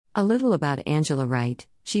A little about Angela Wright.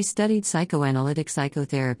 She studied psychoanalytic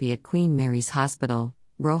psychotherapy at Queen Mary's Hospital,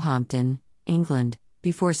 Roehampton, England,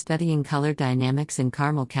 before studying color dynamics in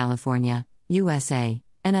Carmel, California, USA,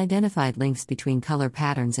 and identified links between color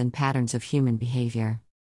patterns and patterns of human behavior.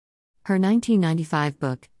 Her 1995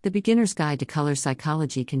 book, The Beginner's Guide to Color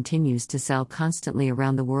Psychology, continues to sell constantly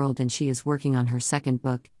around the world, and she is working on her second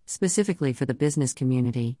book, specifically for the business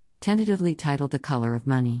community, tentatively titled The Color of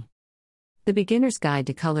Money. The Beginner's Guide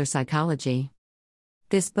to Color Psychology.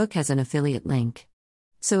 This book has an affiliate link.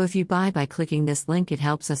 So if you buy by clicking this link, it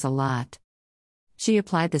helps us a lot. She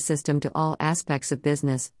applied the system to all aspects of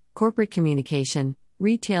business, corporate communication,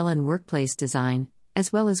 retail and workplace design,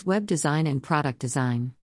 as well as web design and product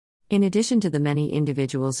design. In addition to the many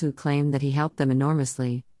individuals who claim that he helped them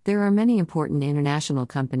enormously, there are many important international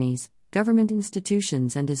companies, government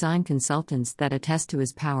institutions, and design consultants that attest to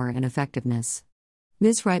his power and effectiveness.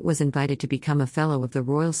 Ms. Wright was invited to become a Fellow of the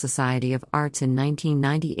Royal Society of Arts in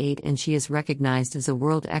 1998, and she is recognized as a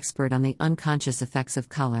world expert on the unconscious effects of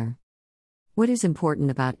color. What is important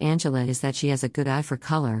about Angela is that she has a good eye for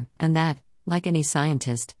color, and that, like any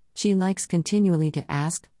scientist, she likes continually to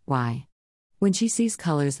ask, why? When she sees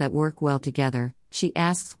colors that work well together, she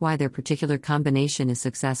asks why their particular combination is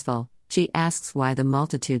successful. She asks why the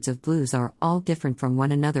multitudes of blues are all different from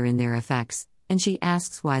one another in their effects, and she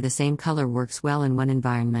asks why the same color works well in one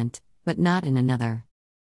environment, but not in another.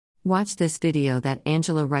 Watch this video that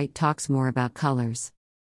Angela Wright talks more about colors.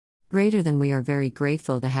 Greater than, we are very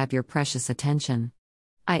grateful to have your precious attention.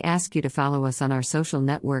 I ask you to follow us on our social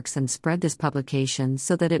networks and spread this publication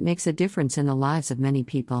so that it makes a difference in the lives of many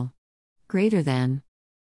people. Greater than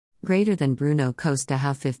Bruno Costa,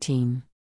 how 15.